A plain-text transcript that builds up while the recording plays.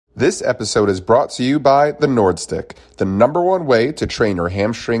This episode is brought to you by the Nordstick, the number one way to train your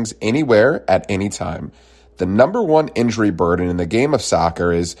hamstrings anywhere at any time. The number one injury burden in the game of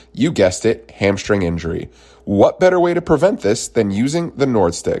soccer is, you guessed it, hamstring injury. What better way to prevent this than using the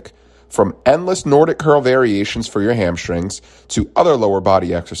Nordstick? From endless Nordic curl variations for your hamstrings, to other lower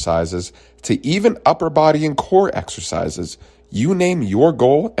body exercises, to even upper body and core exercises, you name your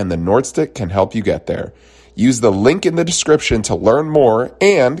goal and the Nordstick can help you get there. Use the link in the description to learn more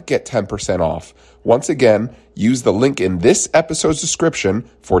and get 10% off. Once again, use the link in this episode's description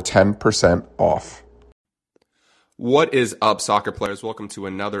for 10% off. What is up, soccer players? Welcome to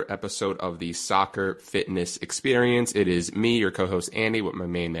another episode of the Soccer Fitness Experience. It is me, your co-host Andy, with my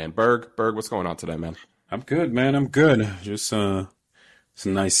main man Berg. Berg, what's going on today, man? I'm good, man. I'm good. Just it's a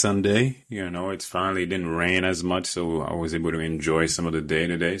nice Sunday. You know, it didn't rain as much, so I was able to enjoy some of the day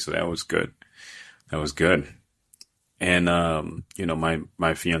today. So that was good. That was good. And you know,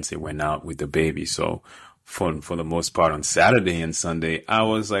 my fiance went out with the baby, so for the most part on Saturday and Sunday, I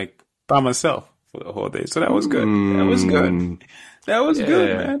was like by myself for the whole day. So that was good. That was good. That was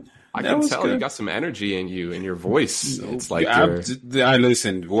good, man. I can tell you got some energy in you, in your voice. It's like I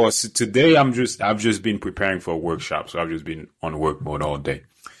listen. Well, today I've just been preparing for a workshop, so I've just been on work mode all day.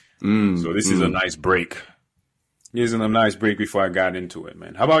 So this is a nice break. This is a nice break before I got into it,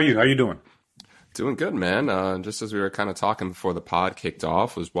 man. How about you? How you doing? Doing good, man. Just as we were kind of talking before the pod kicked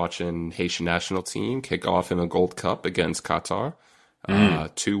off, was watching Haitian national team kick off in a Gold Cup against Qatar.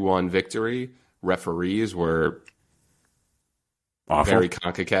 2-1 victory. Referees were awful. Very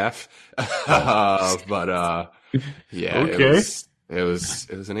CONCACAF. Yeah, okay. It was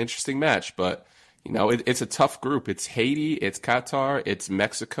an interesting match, but you know, it's a tough group. It's Haiti, it's Qatar, it's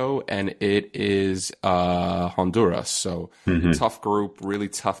Mexico, and it is Honduras. So tough group, really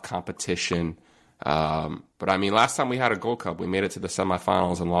tough competition. But I mean, last time we had a Gold Cup, we made it to the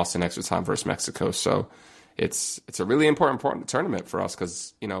semifinals and lost in extra time versus Mexico. So it's a really important tournament for us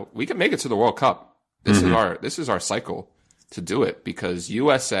because, you know, we can make it to the World Cup. This is our cycle to do it because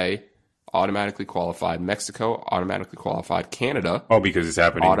USA automatically qualified, Mexico automatically qualified, Canada because it's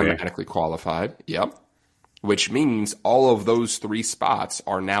happening automatically qualified. Yep. Which means all of those three spots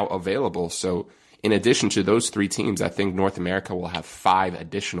are now available. So in addition to those three teams, I think North America will have 5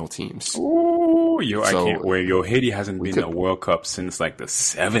 additional teams. Oh, I can't wait. Haiti hasn't been in a World Cup since like the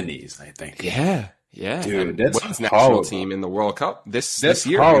 70s, I think. Yeah. Dude, and that's women's national team in the World Cup this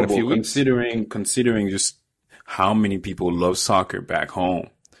year horrible, in a few weeks. Considering just how many people love soccer back home.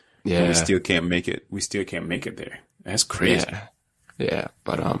 Yeah. We still can't make it. We still can't make it there. That's crazy. Yeah.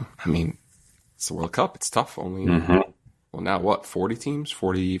 But I mean, it's the World Cup. It's tough. Only well, now what? 40 teams,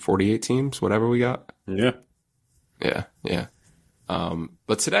 48 teams, whatever we got. Yeah.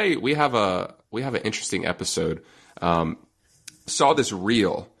 But today we have an interesting episode. Saw this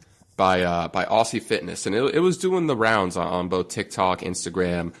reel by Aussie Fitness, and it was doing the rounds on both TikTok,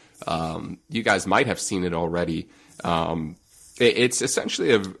 Instagram. You guys might have seen it already. It's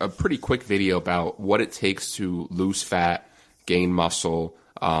essentially a pretty quick video about what it takes to lose fat, gain muscle,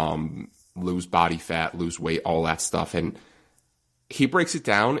 lose body fat, lose weight, all that stuff. And he breaks it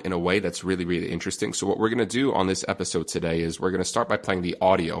down in a way that's really, really interesting. So what we're going to do on this episode today is we're going to start by playing the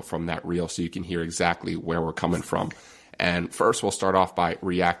audio from that reel so you can hear exactly where we're coming from. And first, we'll start off by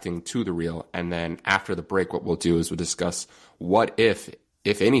reacting to the reel. And then after the break, what we'll do is we'll discuss what if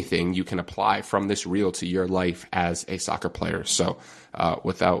anything, you can apply from this reel to your life as a soccer player. So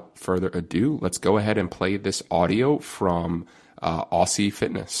without further ado, let's go ahead and play this audio from Aussie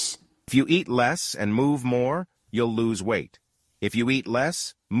Fitness. If you eat less and move more, you'll lose weight. If you eat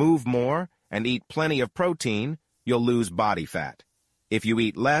less, move more, and eat plenty of protein, you'll lose body fat. If you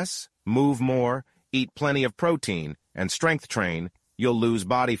eat less, move more, eat plenty of protein, and strength train, you'll lose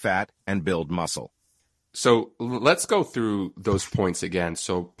body fat and build muscle. So let's go through those points again.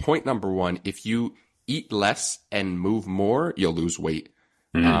 So point number 1, if you eat less and move more, you'll lose weight.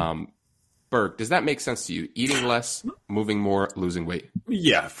 Berg, does that make sense to you? Eating less, moving more, losing weight?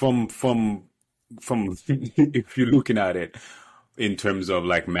 Yeah, from if you're looking at it in terms of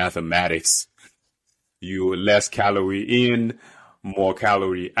like mathematics, you less calorie in, more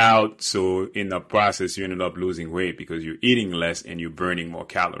calorie out. So in the process, you ended up losing weight because you're eating less and you're burning more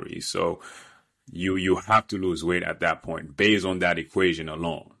calories. So you have to lose weight at that point based on that equation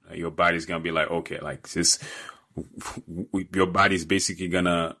alone. Your body's going to be like, okay, like this, your body's basically going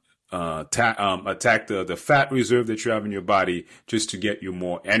to attack the fat reserve that you have in your body just to get you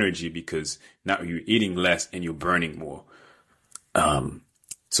more energy because now you're eating less and you're burning more.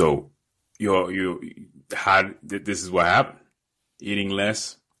 So this is what happened. Eating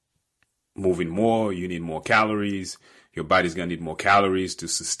less, moving more, you need more calories. your body's going to need more calories to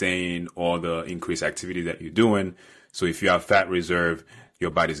sustain all the increased activity that you're doing. So if you have fat reserve,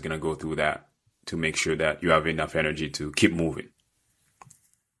 your body's going to go through that to make sure that you have enough energy to keep moving.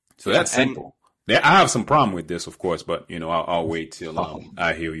 So that's simple. I have some problem with this, of course, but I'll wait till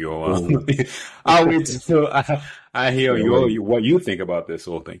I hear your. I'll wait till I hear what you think about this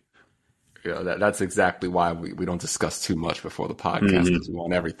whole thing. Yeah, that's exactly why we don't discuss too much before the podcast, because we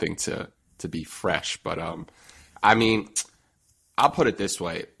want everything to be fresh. But I mean, I'll put it this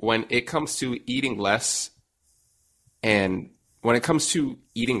way: when it comes to eating less, and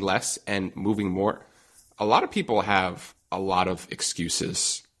moving more, a lot of people have a lot of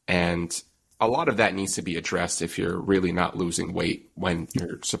excuses, and a lot of that needs to be addressed if you're really not losing weight when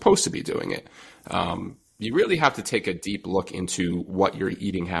you're supposed to be doing it. You really have to take a deep look into what your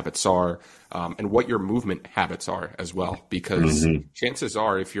eating habits are, and what your movement habits are as well, because chances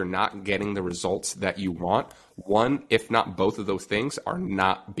are, if you're not getting the results that you want, one, if not both of those things, are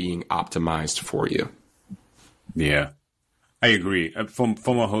not being optimized for you. Yeah. I agree. From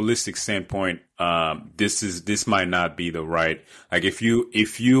a holistic standpoint, this might not be the right, like if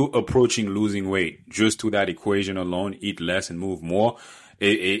you approaching losing weight just to that equation alone, eat less and move more,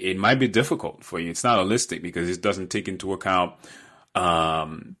 it might be difficult for you. It's not holistic because it doesn't take into account,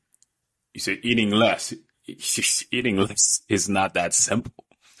 you said eating less. Eating less is not that simple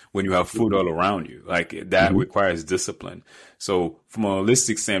when you have food all around you. Like that requires discipline. So from a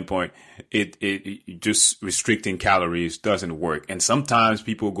holistic standpoint, it just restricting calories doesn't work. And sometimes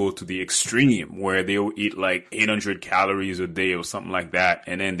people go to the extreme where they'll eat like 800 calories a day or something like that.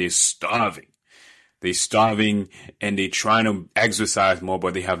 And then they're starving. And they're trying to exercise more,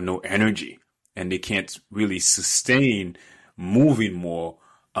 but they have no energy and they can't really sustain moving more,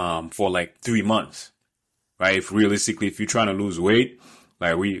 for like 3 months, right? If you're trying to lose weight,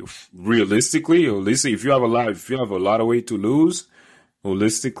 like holistically, if you have a lot of weight to lose,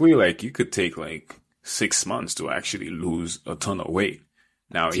 holistically, like you could take like 6 months to actually lose a ton of weight.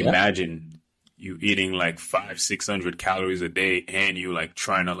 Now imagine you eating like 500-600 calories a day and you like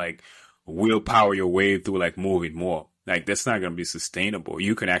trying to like willpower your way through like moving more. Like that's not going to be sustainable.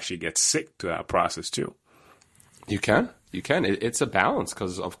 You can actually get sick to that process too. You can. It's a balance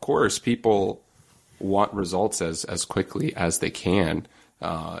because, of course, people want results as quickly as they can.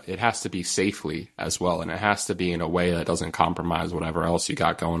 It has to be safely as well, and it has to be in a way that doesn't compromise whatever else you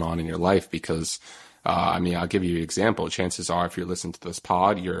got going on in your life. Because, I'll give you an example. Chances are, if you're listening to this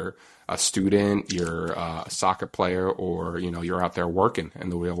pod, you're a student, you're a soccer player, or you're out there working in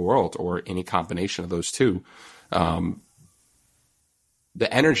the real world, or any combination of those two.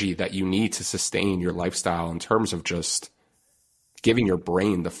 The energy that you need to sustain your lifestyle in terms of just giving your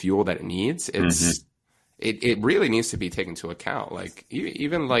brain the fuel that it needs, it really needs to be taken into account. Like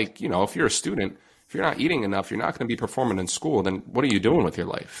even like, if you're a student, if you're not eating enough, you're not going to be performing in school. Then what are you doing with your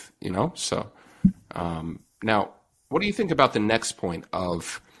life? So now, what do you think about the next point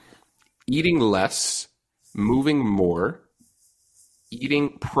of eating less, moving more,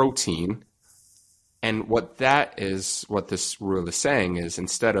 eating protein? And what this rule is saying is,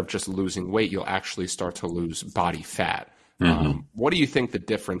 instead of just losing weight, you'll actually start to lose body fat. What do you think the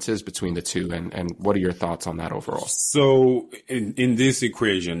difference is between the two, and what are your thoughts on that overall? So in this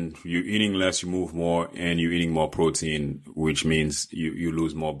equation, you're eating less, you move more, and you're eating more protein, which means you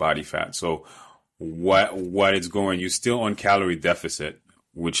lose more body fat. So what it's going, you're still on calorie deficit,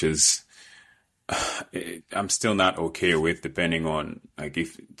 which is, I'm still not okay with, depending on like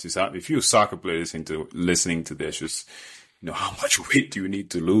if you're a soccer player listening to this, just how much weight do you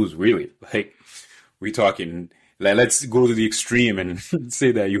need to lose really? Like we're talking, like let's go to the extreme and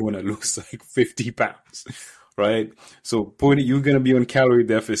say that you want to lose like 50 pounds, right? So you're gonna be on calorie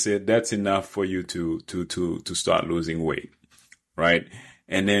deficit. That's enough for you to start losing weight, right?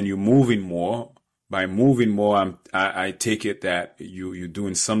 And then you're moving more. By moving more, I take it that you're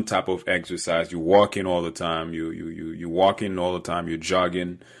doing some type of exercise. You're walking all the time. You're walking all the time. You're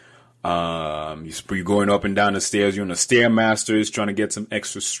jogging. You're going up and down the stairs. You're on the Stairmasters, trying to get some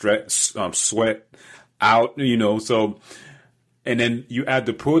extra sweat out. So, and then you add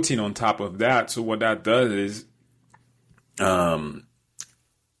the protein on top of that. So what that does is,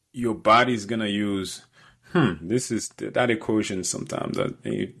 your body's gonna use. This is that equation. Sometimes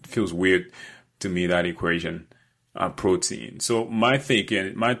it feels weird to me, that equation, protein. So my thing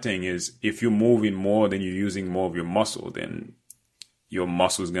is, if you're moving more, then you're using more of your muscle, then your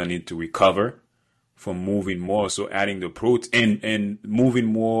muscle is going to need to recover from moving more. So adding the protein and moving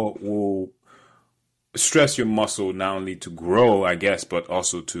more will stress your muscle not only to grow, I guess, but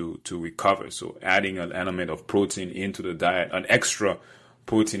also to recover. So adding an element of protein into the diet, an extra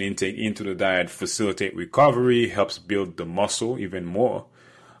protein intake into the diet facilitate recovery, helps build the muscle even more.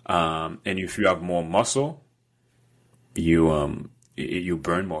 And if you have more muscle, you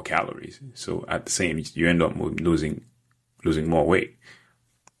burn more calories. So at the same, you end up losing more weight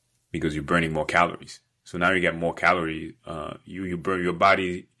because you're burning more calories. So now you get more calories. Your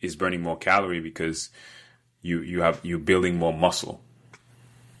body is burning more calorie because you're building more muscle.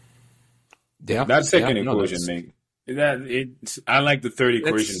 Yeah, that second equation, I like the third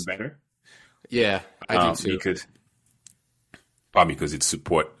equation better. Yeah, I do too. Probably because it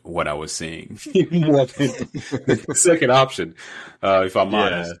support what I was saying more than the second option. If I'm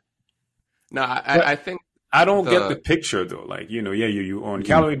honest. No, I think I don't get the picture though. Like, you're on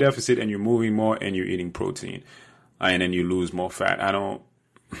calorie deficit and you're moving more and you're eating protein, and then you lose more fat. I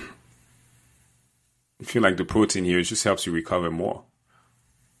feel like the protein here just helps you recover more.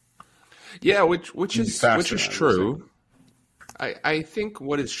 Yeah, which is true. I think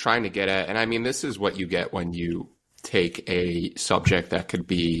what it's trying to get at, and I mean, this is what you get when you take a subject that could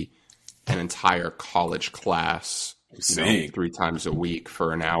be an entire college class, 3 times a week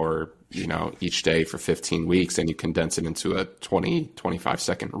for an hour, each day for 15 weeks, and you condense it into a 25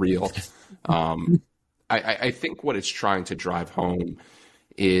 second reel. I think what it's trying to drive home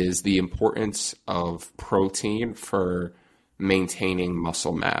is the importance of protein for maintaining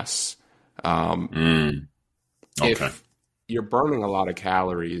muscle mass. If you're burning a lot of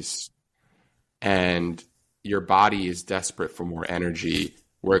calories and your body is desperate for more energy,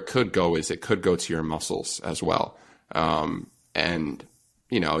 where it could go to your muscles as well. And,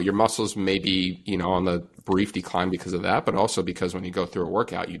 your muscles may be, on the brief decline because of that, but also because when you go through a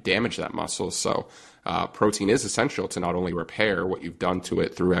workout, you damage that muscle. So protein is essential to not only repair what you've done to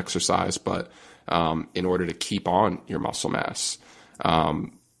it through exercise, but in order to keep on your muscle mass.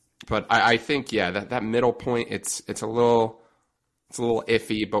 But I think, that middle point, it's a little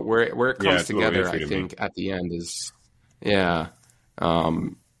iffy, but where it comes together, I think at the end is,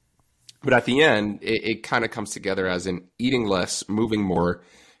 but at the end, it kind of comes together as in eating less, moving more,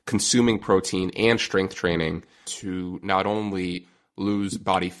 consuming protein and strength training to not only lose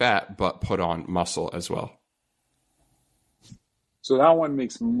body fat, but put on muscle as well. So that one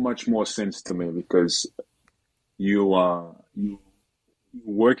makes much more sense to me because you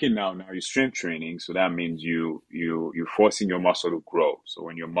working now you're strength training, so that means you're forcing your muscle to grow. So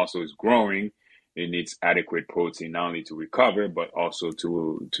when your muscle is growing, it needs adequate protein not only to recover but also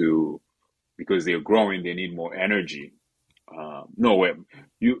to because they're growing, they need more energy.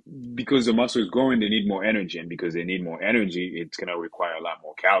 Because the muscle is growing, they need more energy, and because they need more energy, it's gonna require a lot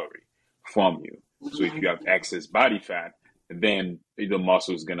more calorie from you. So if you have excess body fat, then the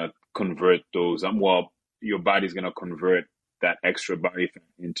muscle is gonna convert those. Your body's gonna convert that extra body fat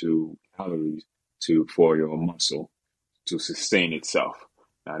into calories for your muscle to sustain itself.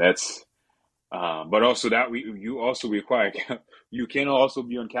 Now that's, but also you also require, you can also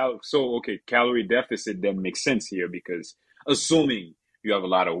be on calorie. So, calorie deficit then makes sense here because assuming you have a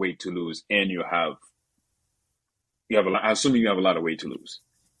lot of weight to lose and assuming you have a lot of weight to lose.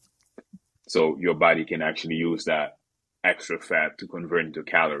 So your body can actually use that extra fat to convert into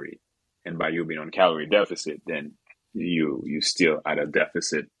calorie. And by you being on calorie deficit, then you still at a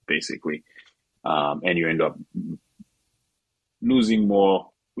deficit basically, and you end up using more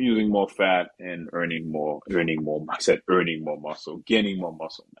fat and earning more muscle, gaining more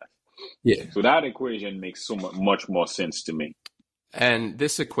muscle mass. Yeah. So that equation makes much more sense to me. And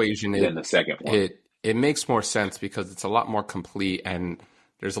this equation than the second one. It makes more sense because it's a lot more complete and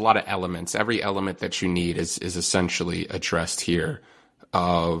there's a lot of elements. Every element that you need is essentially addressed here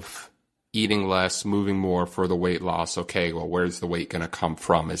of eating less, moving more for the weight loss. Okay, well, where's the weight going to come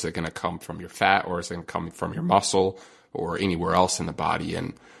from? Is it going to come from your fat or is it going to come from your muscle or anywhere else in the body?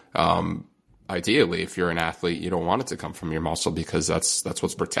 And ideally, if you're an athlete, you don't want it to come from your muscle because that's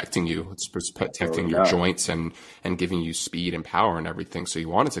what's protecting you. It's protecting your joints and giving you speed and power and everything. So you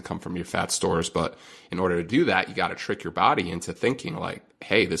want it to come from your fat stores. But in order to do that, you got to trick your body into thinking like,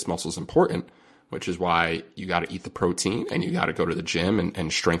 hey, this muscle is important, which is why you got to eat the protein and you got to go to the gym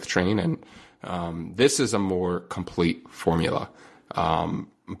and strength train. And this is a more complete formula.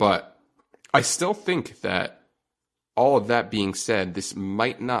 But I still think that all of that being said, this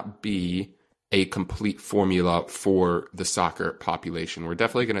might not be a complete formula for the soccer population. We're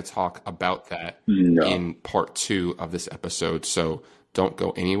definitely going to talk about that in part 2 of this episode. So don't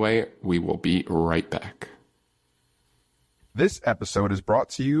go anywhere. We will be right back. This episode is brought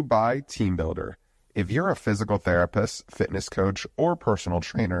to you by Team Builder. If you're a physical therapist, fitness coach, or personal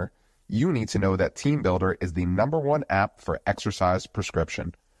trainer, you need to know that Team Builder is the #1 app for exercise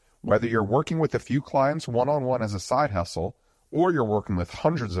prescription. Whether you're working with a few clients one-on-one as a side hustle, or you're working with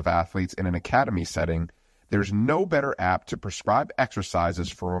hundreds of athletes in an academy setting, there's no better app to prescribe exercises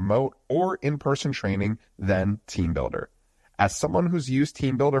for remote or in-person training than TeamBuildr. As someone who's used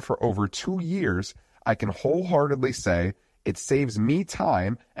TeamBuildr for over 2 years, I can wholeheartedly say it saves me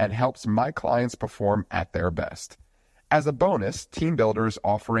time and helps my clients perform at their best. As a bonus, TeamBuildr is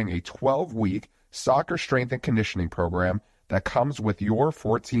offering a 12-week soccer strength and conditioning program that comes with your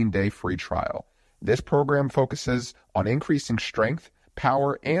 14-day free trial. This program focuses on increasing strength,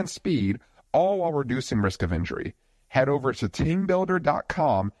 power, and speed, all while reducing risk of injury. Head over to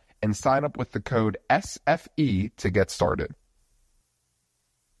teambuildr.com and sign up with the code SFE to get started.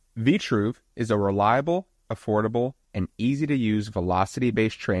 Vitruve is a reliable, affordable, and easy-to-use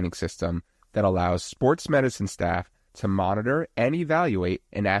velocity-based training system that allows sports medicine staff to monitor and evaluate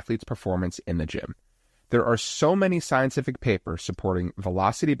an athlete's performance in the gym. There are so many scientific papers supporting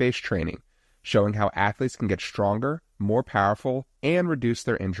velocity-based training, showing how athletes can get stronger, more powerful, and reduce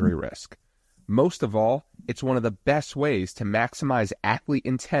their injury risk. Most of all, it's one of the best ways to maximize athlete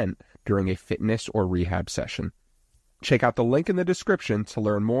intent during a fitness or rehab session. Check out the link in the description to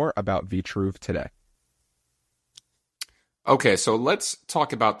learn more about Vitruve today. Okay, so let's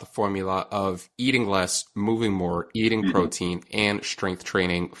talk about the formula of eating less, moving more, eating protein, and strength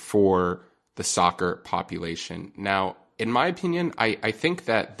training for the soccer population. Now, in my opinion, I think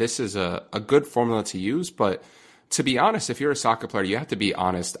that this is a good formula to use, but to be honest, if you're a soccer player, you have to be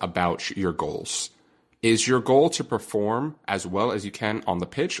honest about your goals. Is your goal to perform as well as you can on the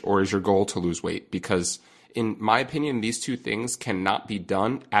pitch, or is your goal to lose weight? Because in my opinion, these two things cannot be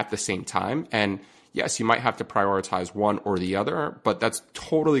done at the same time. And yes, you might have to prioritize one or the other, but that's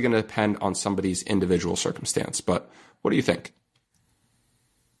totally going to depend on somebody's individual circumstance. But what do you think?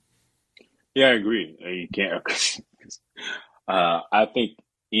 Yeah, I agree. You can't. I think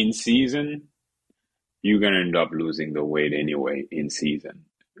in season, you're going to end up losing the weight anyway in season,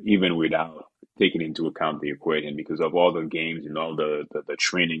 even without taking into account the equation, because of all the games and all the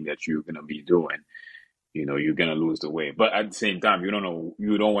training that you're going to be doing. You know, you're gonna lose the weight, but at the same time, you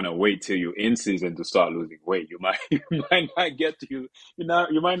don't want to wait till you're in season to start losing weight. You might not get you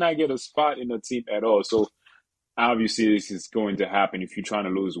might not get a spot in the team at all. So obviously, this is going to happen if you're trying to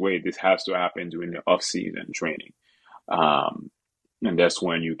lose weight. This has to happen during the off season training, and that's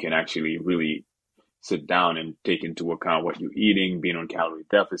when you can actually really sit down and take into account what you're eating, being on calorie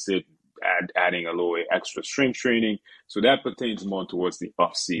deficit, adding a little extra strength training. So that pertains more towards the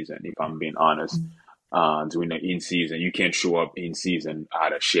off season, if I'm being honest. During the in season, you can't show up in season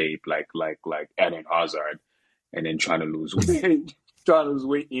out of shape like Eden Hazard, and then trying to lose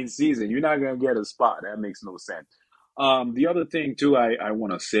weight in season. You're not gonna get a spot. That makes no sense. The other thing too, I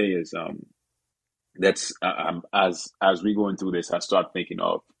want to say is that's as we going through this, I start thinking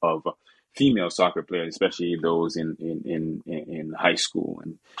of female soccer players, especially those in high school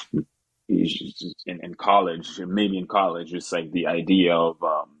and in college, maybe in college. It's like the idea of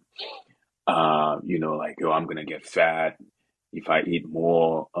like, oh, I'm gonna get fat if I eat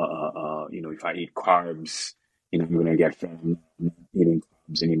more. If I eat carbs, I'm gonna get fat. I'm not eating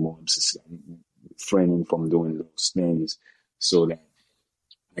carbs anymore. I'm just refraining from doing those things so that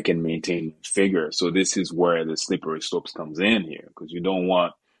I can maintain figure. So this is where the slippery slopes comes in here, because you don't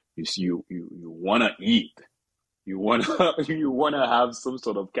want you want to eat, you want to have some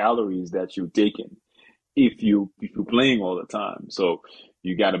sort of calories that you're taking if you're playing all the time. So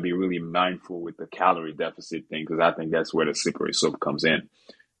you got to be really mindful with the calorie deficit thing, because I think that's where the slippery slope comes in,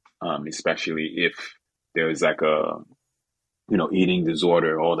 especially if there's like a eating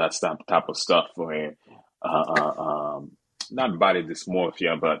disorder, all that type of stuff, or not body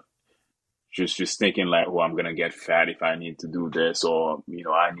dysmorphia, but just thinking like, oh, I'm gonna get fat if I need to do this, or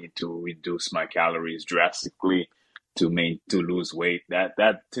I need to reduce my calories drastically to lose weight. That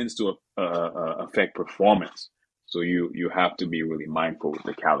tends to affect performance. So you have to be really mindful with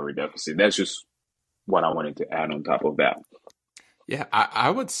the calorie deficit. That's just what I wanted to add on top of that. Yeah, I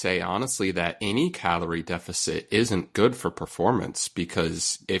would say honestly that any calorie deficit isn't good for performance,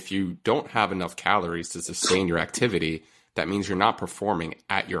 because if you don't have enough calories to sustain your activity, that means you're not performing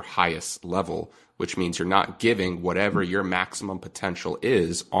at your highest level, which means you're not giving whatever your maximum potential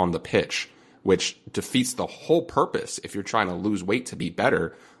is on the pitch, which defeats the whole purpose. If you're trying to lose weight to be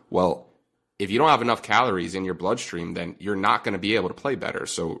better, well, if you don't have enough calories in your bloodstream, then you're not going to be able to play better.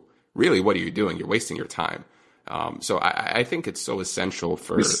 So really, what are you doing? You're wasting your time. So I think it's so essential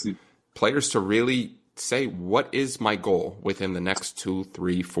for players to really say, what is my goal within the next 2,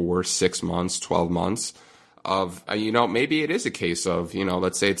 3, 4, 6 months, 12 months of, maybe it is a case of,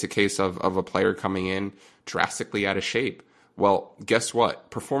 let's say it's a case of a player coming in drastically out of shape. Well, guess what?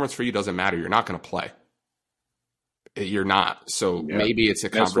 Performance for you doesn't matter. You're not going to play. you're not. So Yeah. maybe it's a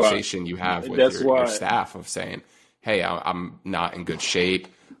That's why- conversation you have with that's your why- staff of saying, hey, I'm not in good shape.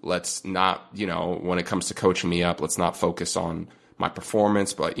 Let's not, when it comes to coaching me up, let's not focus on my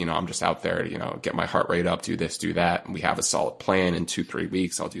performance, but, I'm just out there to, get my heart rate up, do this, do that. And we have a solid plan in 2-3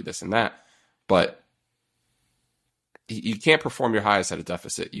 weeks. I'll do this and that. But you can't perform your highest at a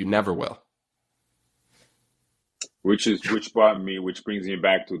deficit. You never will. Which brings me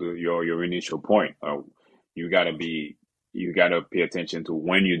back to your initial point. You gotta pay attention to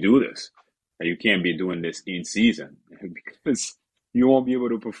when you do this. You can't be doing this in season because you won't be able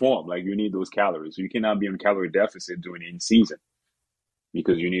to perform. Like, you need those calories. You cannot be on calorie deficit during in season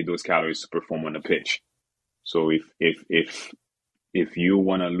because you need those calories to perform on the pitch. So if you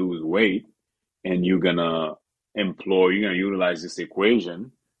want to lose weight and you're gonna utilize this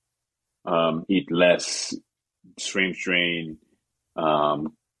equation, eat less, strength train,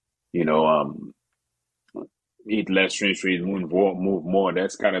 eat less, strength train, move more.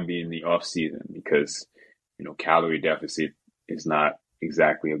 That's gotta be in the off season because calorie deficit is not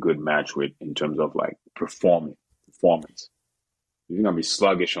exactly a good match in terms of like performance. You're gonna be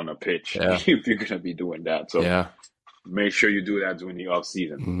sluggish on a pitch if you're gonna be doing that. So make sure you do that during the off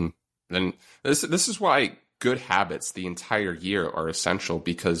season. Mm-hmm. And this is why good habits the entire year are essential,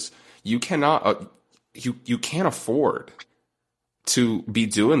 because you cannot you can't afford to be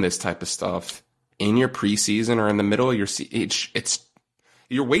doing this type of stuff in your preseason or in the middle of your season.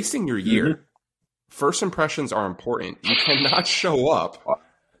 You're wasting your year. Mm-hmm. First impressions are important. You cannot show up.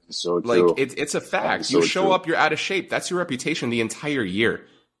 So true. Like it's a fact. You show up, you're out of shape. That's your reputation the entire year.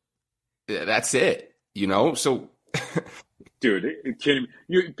 That's it. So dude,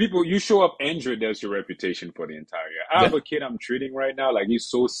 you show up injured, that's your reputation for the entire year. I have a kid I'm treating right now, like he's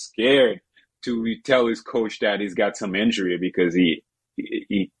so scared to tell his coach that he's got some injury because he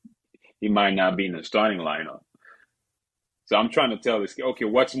might not be in the starting lineup. So I'm trying to tell this kid, okay,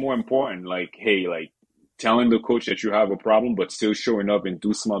 what's more important? Like, hey, like telling the coach that you have a problem, but still showing up and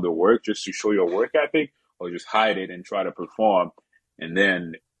do some other work just to show your work ethic, or just hide it and try to perform, and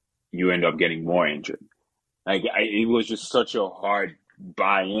then you end up getting more injured. Like, it was just such a hard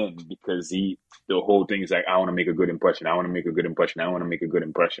buy-in because the whole thing is like, I want to make a good impression. I want to make a good impression. I want to make a good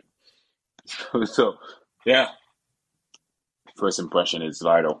impression. So yeah, first impression is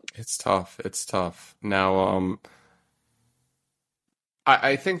vital. It's tough. Now,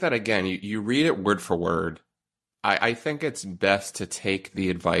 I think that, again, you read it word for word. I think it's best to take the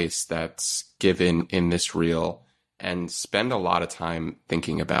advice that's given in this reel and spend a lot of time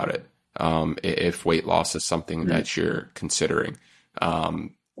thinking about it. If weight loss is something that you're considering,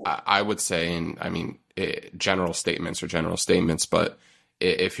 I would say, and I mean, general statements are general statements, but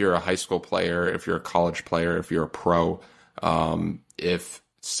if you're a high school player, if you're a college player, if you're a pro, if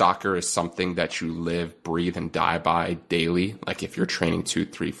soccer is something that you live, breathe, and die by daily, like if you're training 2,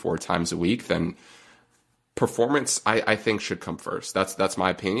 3, 4 times a week, then performance, I think, should come first. That's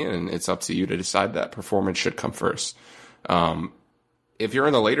my opinion, and it's up to you to decide that performance should come first. If you're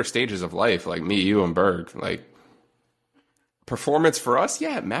in the later stages of life, like me, you, and Berg, like, performance for us,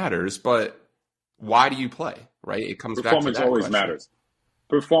 yeah, it matters, but why do you play, right? It comes back to that Performance always question. matters.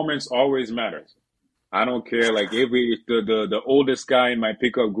 Performance always matters. I don't care. Like, the oldest guy in my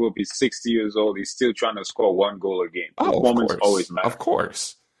pickup group is 60 years old. He's still trying to score 1 goal a game. Performance always matters. Of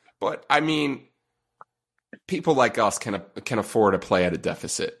course. But I mean, people like us can afford to play at a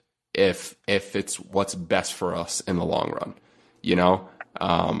deficit if it's what's best for us in the long run.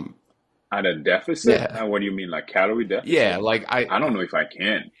 At a deficit? Yeah. What do you mean, like calorie deficit? Yeah, like I don't know if I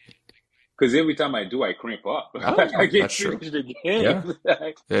can. Because every time I do, I cramp up. Oh, I can't that's true. finish the game.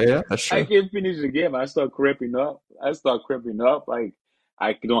 Yeah, that's true. I can't finish the game. I start cramping up. Like,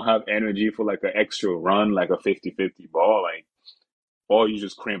 I don't have energy for like an extra run, like a 50-50 ball. Like, or you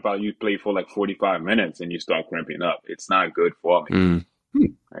just cramp out. You play for like 45 minutes and you start cramping up. It's not good for me.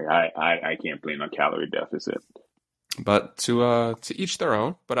 Like, I can't play in a calorie deficit. But to each their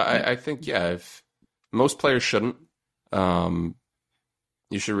own. But I think, if most players shouldn't.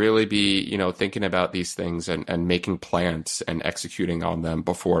 You should really be, thinking about these things and making plans and executing on them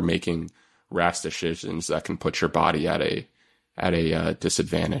before making rash decisions that can put your body at a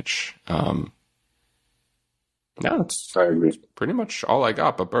disadvantage. That's I agree. pretty much all I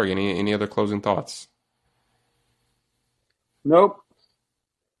got. But Berg, any other closing thoughts? Nope.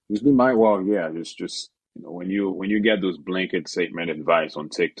 Just when you get those blanket statement advice on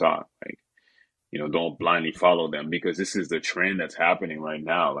TikTok, like, don't blindly follow them, because this is the trend that's happening right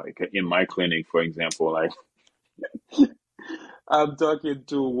now. Like in my clinic, for example, like I'm talking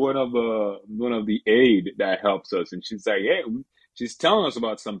to one of the aide that helps us, and she's like, "Hey, She's telling us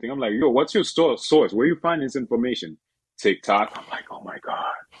about something. I'm like, yo, what's your source? Where you find this information? TikTok. I'm like, oh my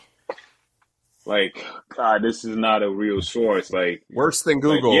God. Like, God, this is not a real source. Like, Worse than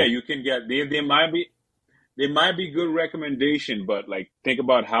Google. yeah, you can get there might be good recommendation, but like think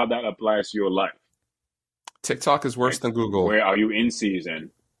about how that applies to your life. TikTok is worse than Google. Where are you in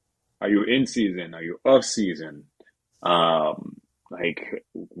season? Are you in season? Are you off season? Like,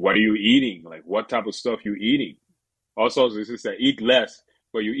 what are you eating? Like, what type of stuff you eating? Also, this is that eat less,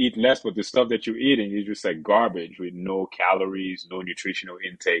 but you eat less, but the stuff that you're eating is just like garbage with no calories, no nutritional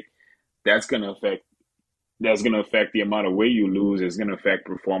intake. That's gonna affect the amount of weight you lose. It's gonna affect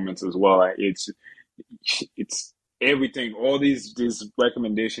performance as well. It's everything. All these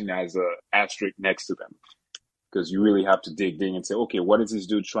recommendation has a asterisk next to them, because you really have to dig and say, okay, what is this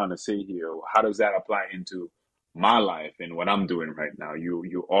dude trying to say here? How does that apply into my life and what I'm doing right now?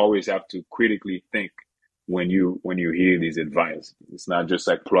 You always have to critically think when you hear these advice. It's not just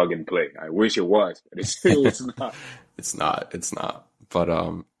like plug and play. I wish it was, but it's not. It's not.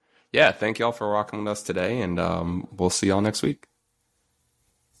 But yeah, thank y'all for rocking with us today, and we'll see y'all next week.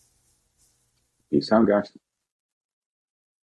 Peace out, guys.